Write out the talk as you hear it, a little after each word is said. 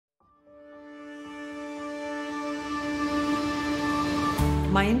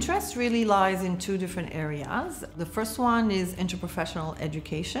My interest really lies in two different areas. The first one is interprofessional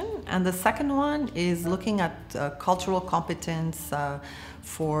education, and the second one is looking at cultural competence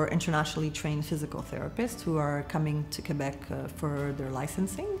for internationally trained physical therapists who are coming to Quebec for their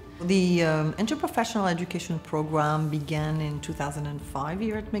licensing. The interprofessional education program began in 2005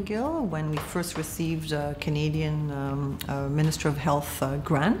 here at McGill when we first received a Canadian Minister of Health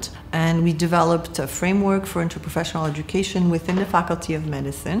grant, and we developed a framework for interprofessional education within the Faculty of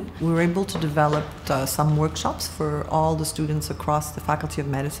Medicine. We were able to develop some workshops for all the students across the Faculty of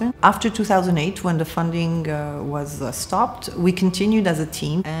Medicine. After 2008, when the funding was stopped, we continued as a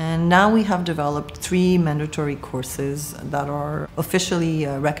team, and now we have developed 3 mandatory courses that are officially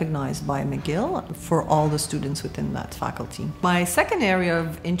recognized by McGill for all the students within that faculty. My second area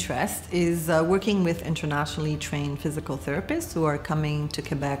of interest is working with internationally trained physical therapists who are coming to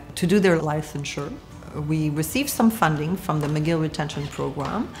Quebec to do their licensure. We received some funding from the McGill Retention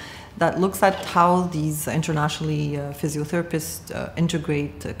Program that looks at how these internationally physiotherapists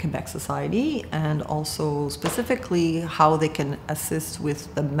integrate Quebec society, and also specifically how they can assist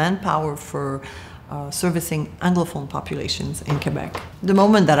with the manpower for servicing Anglophone populations in Quebec. The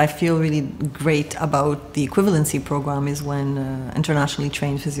moment that I feel really great about the equivalency program is when internationally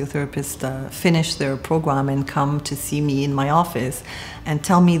trained physiotherapists finish their program and come to see me in my office and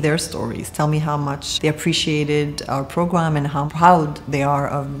tell me their stories, tell me how much they appreciated our program and how proud they are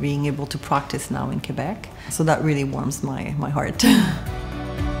of being able to practice now in Quebec. So that really warms my heart.